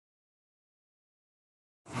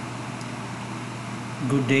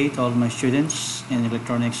Good day to all my students in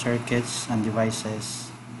Electronic Circuits and Devices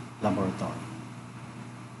Laboratory.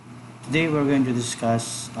 Today we're going to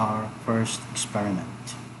discuss our first experiment.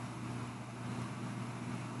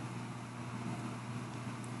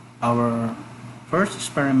 Our first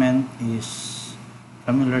experiment is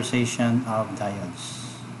familiarization of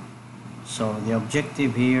diodes. So the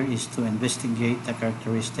objective here is to investigate the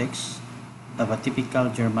characteristics of a typical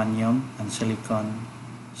germanium and silicon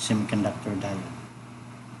semiconductor diode.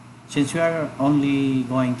 Since we are only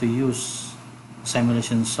going to use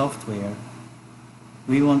simulation software,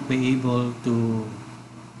 we won't be able to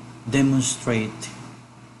demonstrate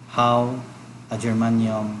how a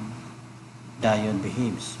germanium diode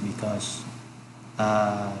behaves because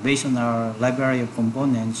based on our library of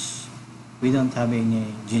components, we don't have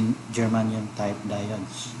any germanium type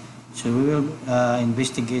diodes. So we will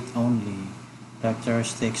investigate only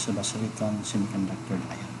characteristics of a silicon semiconductor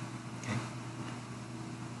diode.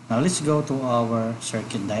 Now let's go to our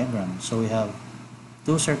circuit diagram. So we have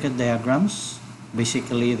two circuit diagrams.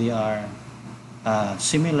 Basically they are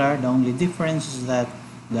similar. The only difference is that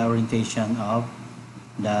the orientation of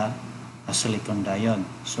the silicon diode.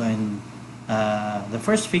 So in the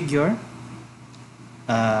first figure,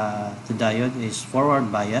 the diode is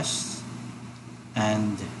forward biased,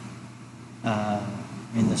 and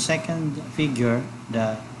in the second figure,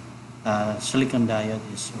 the silicon diode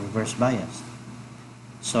is reverse biased.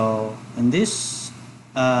 So in this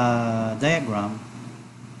diagram,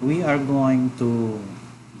 we are going to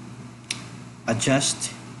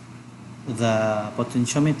adjust the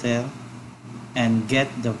potentiometer and get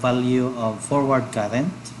the value of forward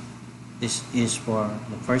current. This is for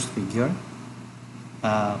the first figure.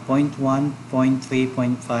 0.1, 0.3,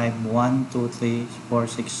 0.5, 1, 2, 3, 4,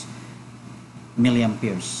 6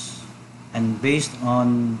 milliamperes. And based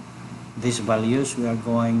on these values, we are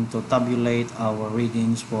going to tabulate our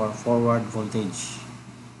readings for forward voltage,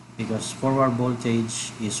 because forward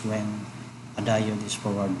voltage is when a diode is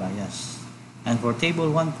forward biased. And for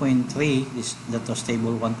table 1.3, that was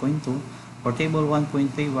table 1.2. For table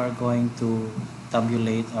 1.3, we are going to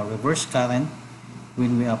tabulate a reverse current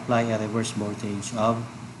when we apply a reverse voltage of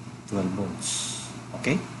 12 volts.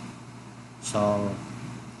 Okay? So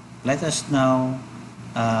let us now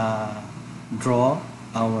draw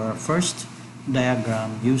our first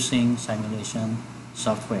diagram using simulation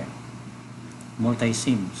software,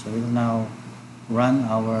 multi-sim. So we'll now run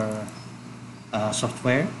our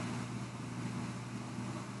software.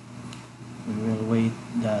 We will wait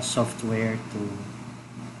the software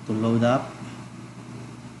to load up.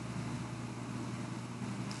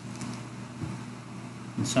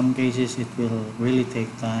 In some cases, it will really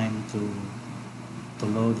take time to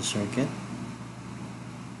load the circuit.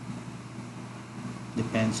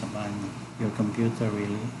 Depends upon your computer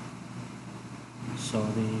really. So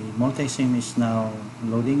the multi-sim is now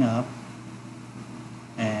loading up,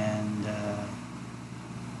 and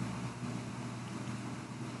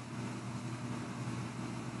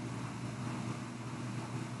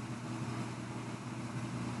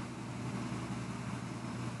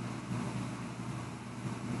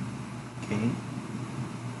okay.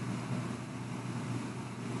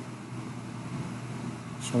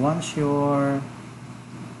 So once your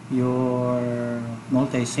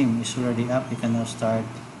multi-sim is already up, you can now start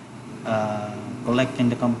collecting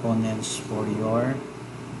the components for your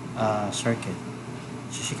circuit.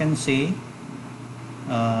 So as you can see,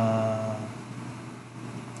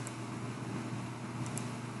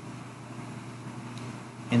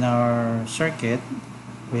 in our circuit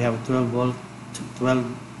we have 12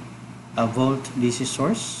 volt DC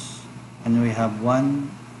source, and we have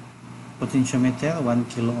one potentiometer, 1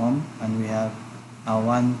 kilo ohm, and we have a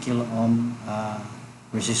 1 kilo ohm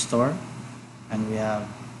resistor, and we have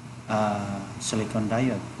silicon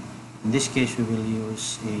diode. In this case, we will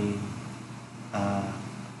use a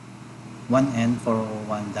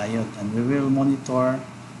 1N401 diode, and we will monitor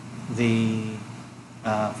the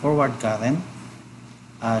forward current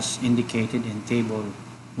as indicated in table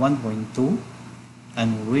 1.2,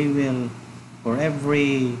 and we will, for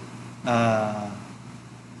every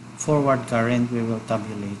forward current, we will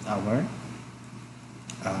tabulate our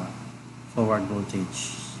forward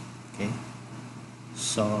voltage. Okay,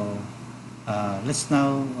 so let's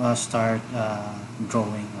now start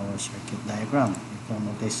drawing our circuit diagram with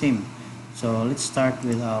multi-sim. So let's start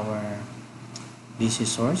with our DC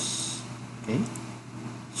source. Okay,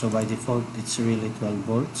 so by default it's really 12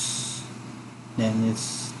 volts. Then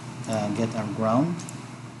let's get our ground.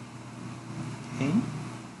 Okay,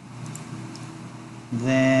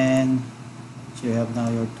 then so you have now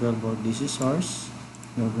your 12 volt DC source,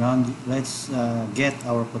 your ground. Let's get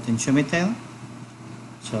our potentiometer.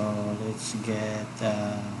 So let's get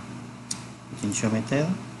potentiometer,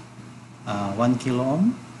 1 kilo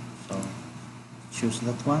ohm. So choose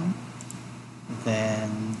that one.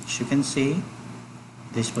 Then as you can see,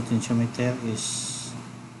 this potentiometer is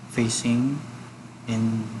facing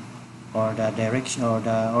in, or the direction or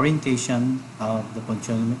the orientation of the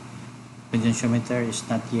potentiometer is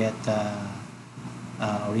not yet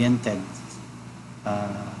oriented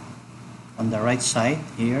on the right side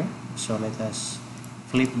here. So let us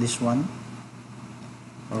flip this one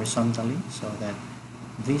horizontally so that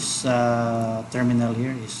this terminal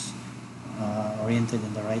here is oriented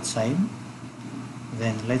on the right side.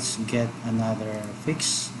 Then let's get another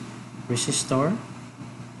fixed resistor,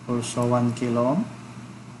 also 1 kilo ohm,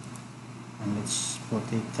 and let's put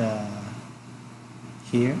it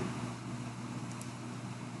here.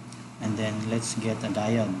 And then let's get a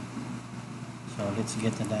diode. So let's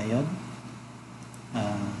get a diode,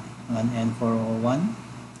 1N401,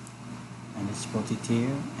 and let's put it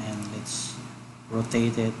here, and let's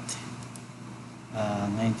rotate it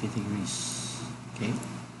 90 degrees. Okay,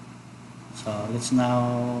 so let's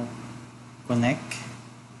now connect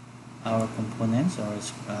our components, or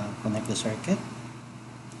let's connect the circuit.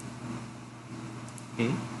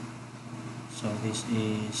 Okay, so this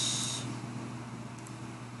is,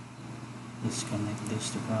 let's connect this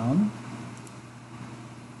to ground.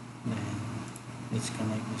 Then let's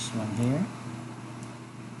connect this one here.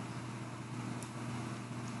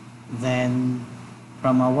 Then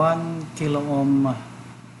from a 1 kilo ohm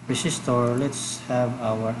resistor, let's have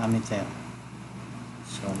our ammeter.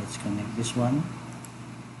 So let's connect this one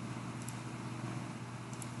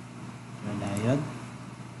to a diode,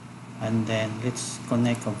 and then let's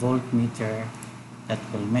connect a voltmeter that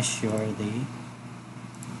will measure the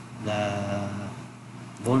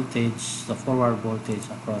voltage, the forward voltage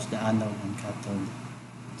across the anode and cathode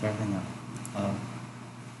terminal of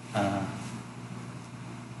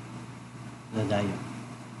the diode.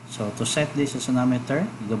 So to set this as an ammeter,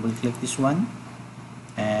 double click this one,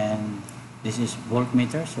 and this is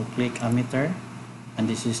voltmeter, so click ammeter, and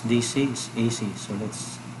this is DC, is AC, so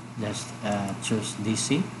let's just choose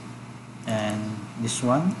DC, and this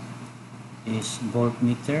one is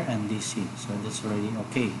voltmeter and DC, so that's already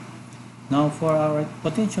okay. Now for our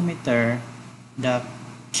potentiometer, the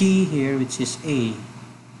key here, which is A,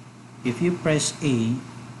 if you press A,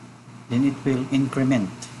 then it will increment.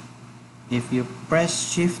 If you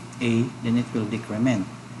press shift A, then it will decrement.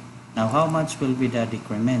 Now how much will be the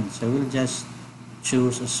decrement? So we'll just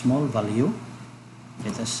choose a small value,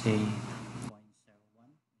 let us say 0.01, in order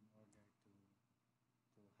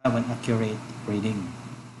to have an accurate reading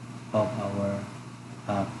of our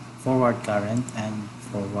forward current and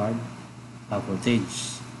forward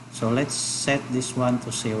voltage. So let's set this one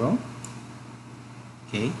to 0.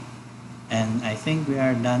 Okay, and I think we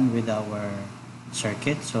are done with our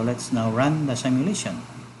circuit. So let's now run the simulation.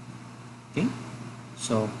 Okay,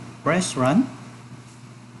 so press run,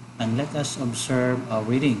 and let us observe our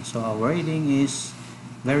reading. So our reading is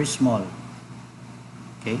very small.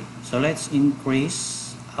 Okay, so let's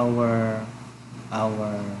increase our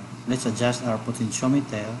let's adjust our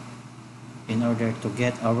potentiometer in order to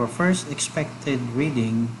get our first expected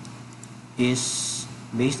reading is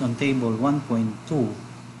based on table 1.2.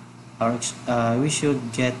 We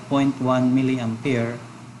should get 0.1 milliampere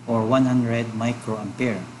or 100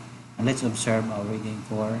 microampere. And let's observe our reading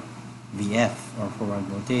for VF, or forward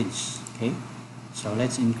voltage. Okay, so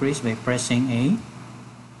let's increase by pressing A.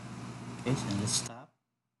 Okay, so let's stop.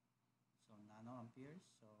 So nanoamperes.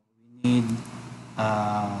 So we need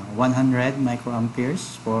 100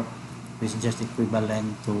 microamperes, for which is just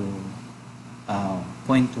equivalent to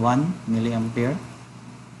 0.1 milliampere.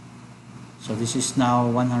 So this is now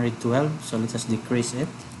 112, so let us decrease it.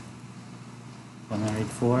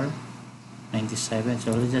 104, 97,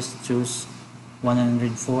 so let's just choose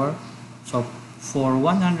 104. So for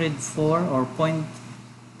 104 or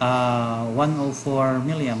 104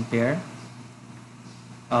 milliampere,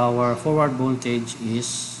 our forward voltage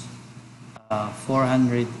is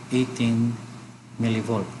 418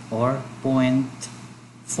 millivolt, or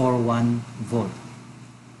 0.41 volt.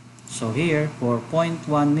 So here for 0.1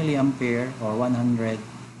 milliampere or 100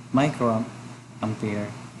 microampere,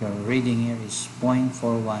 your reading here is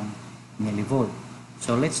 0.41 millivolt.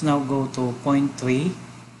 So let's now go to 0.3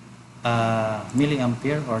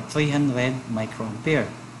 milliampere or 300 microampere.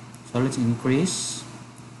 So let's increase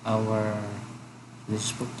our,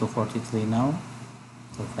 this is 243 now,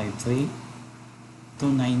 253,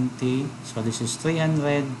 290. So this is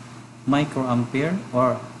 300 microampere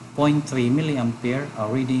or 0.3 milliampere.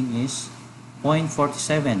 Our reading is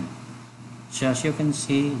 0.47. So as you can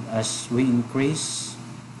see, as we increase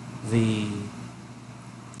the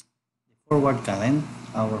forward current,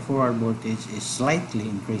 our forward voltage is slightly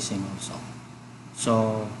increasing also.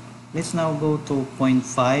 So let's now go to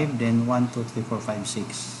 0.5, then 1, 2, 3, 4, 5,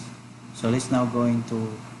 6. So let's now go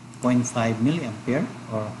into 0.5 milliampere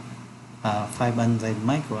or 500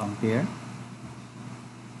 microampere.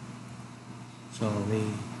 So we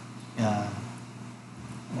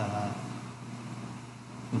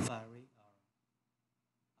vary our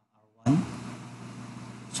R1.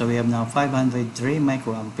 So we have now 503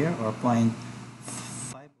 microampere or 0.503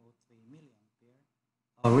 milliampere.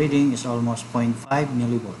 Our reading is almost 0.5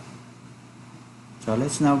 millivolt. So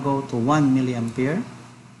let's now go to 1 milliampere.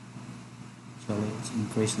 So let's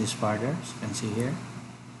increase this further, as you can see here.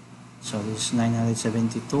 So this is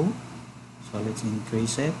 972. So let's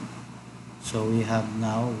increase it. So we have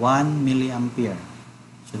now 1 milliampere.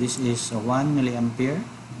 So this is a 1 milliampere,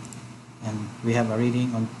 and we have a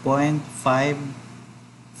reading on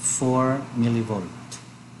 0.54 millivolt.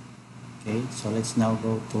 Okay, so let's now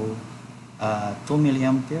go to 2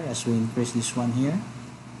 milliampere as we increase this one here.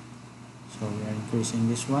 So we are increasing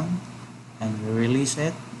this one, and we release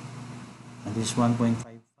it. And this 1.55,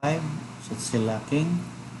 so it's still lacking.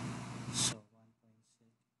 So 1.7,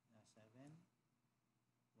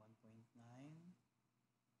 1.9.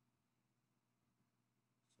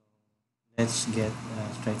 So let's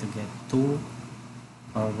try to get 2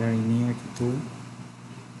 or very near to 2.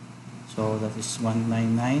 So that is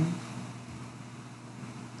 199,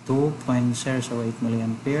 2.008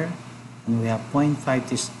 milliampere, and we have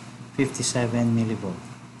 0.57 millivolt.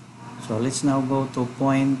 So let's now go to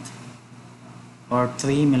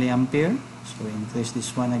 3 milliampere. So we increase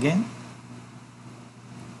this one again.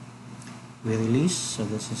 We release, so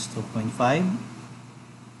this is 2.5.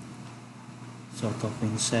 So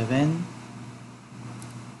 2.7,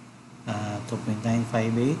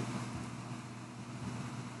 2.958.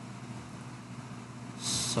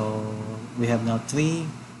 So we have now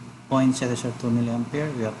 3.002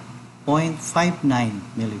 milliampere. We have 0.59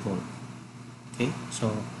 millivolt. Okay,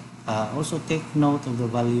 so also take note of the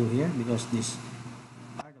value here, because these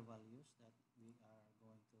are the values that we are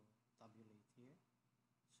going to tabulate here.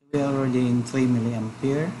 So we are already in 3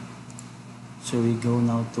 milliampere. So we go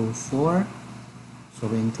now to 4. So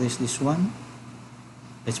we increase this one.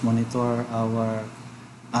 Let's monitor our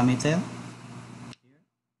ammeter. Here.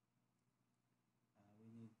 We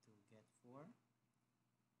need to get 4.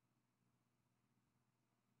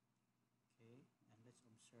 Okay, and let's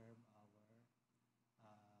observe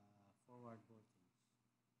our forward voltage.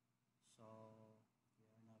 So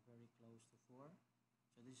we are now very close to 4.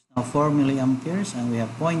 So this is now 4 milliamperes, and we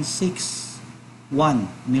have 0.61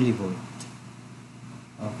 millivolt.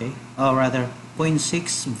 Okay, or rather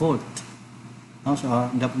 0.6 volt. Also,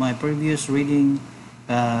 my previous reading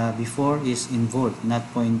before is in volt, not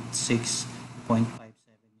 0.6, 0.57 millivolt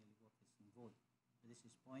is in volt. This is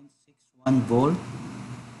 0.61 volt.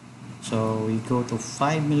 So we go to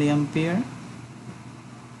 5 milliampere.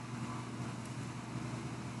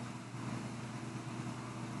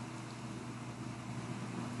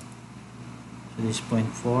 So this is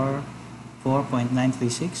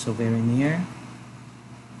 4.936, so very near.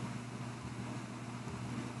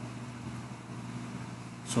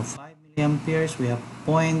 So 5 milliamperes, we have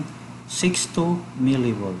 0.62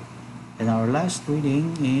 millivolt. And our last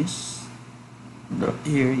reading is,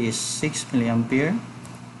 here is 6 milliampere.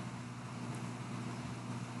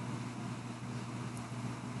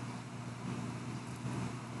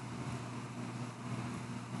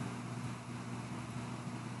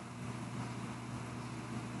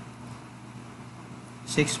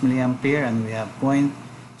 And we have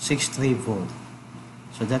 0.63 volt.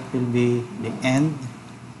 So that will be the end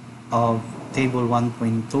of table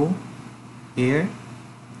 1.2 here.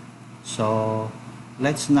 So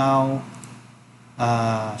let's now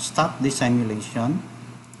stop the simulation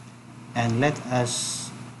and let us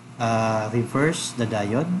reverse the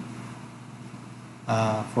diode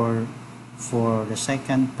for the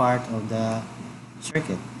second part of the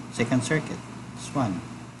second circuit, this one.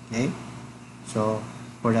 Okay, so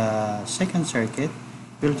for the second circuit,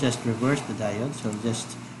 we'll just reverse the diode. So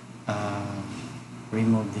just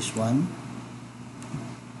remove this one,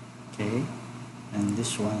 okay, and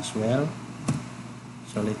this one as well.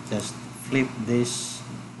 So let's just flip this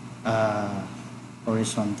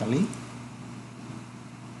horizontally,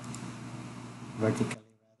 vertically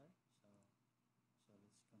rather. So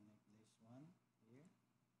let's connect this one here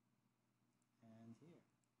and here.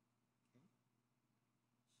 Okay,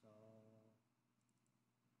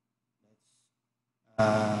 so let's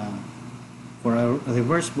for a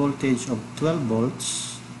reverse voltage of 12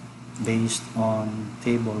 volts based on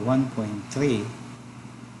table 1.3,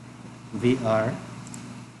 VR.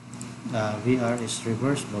 VR is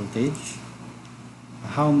reverse voltage.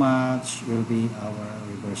 How much will be our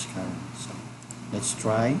reverse current? So let's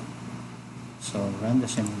try. So run the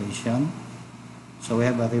simulation. So we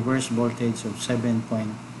have a reverse voltage of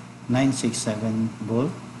 7.967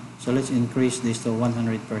 volt. So let's increase this to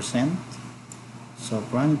 100%. So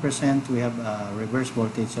for 100% we have a reverse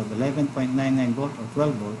voltage of 11.99 volt or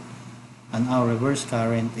 12 volt, and our reverse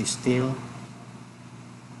current is still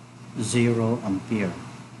 0 ampere.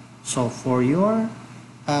 So for your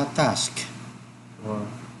task, for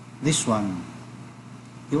this one,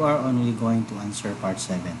 you are only going to answer part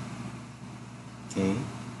 7. Okay,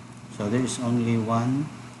 so there is only one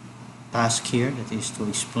task here, that is to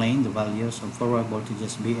explain the values of forward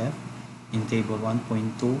voltages BF in table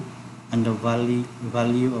 1.2 and the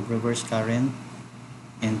value of reverse current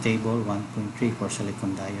in table 1.3 for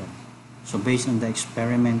silicon diode. So based on the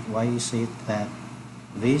experiment, why is it that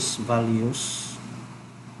these values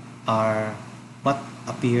are what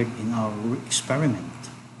appeared in our experiment?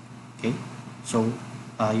 Okay, so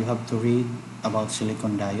you have to read about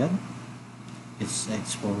silicon diode,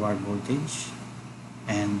 its forward voltage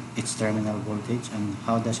and its terminal voltage, and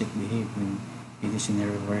how does it behave when it is in a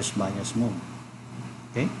reverse bias mode.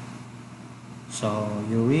 Okay, so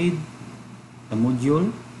you read the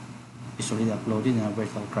module is already uploaded in a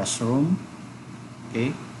virtual classroom.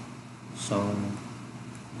 Okay, so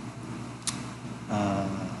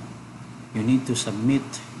you need to submit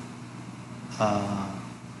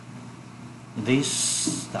the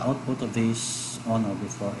output of this on or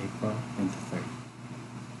before April 23rd.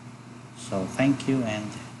 So thank you and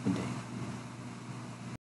good day.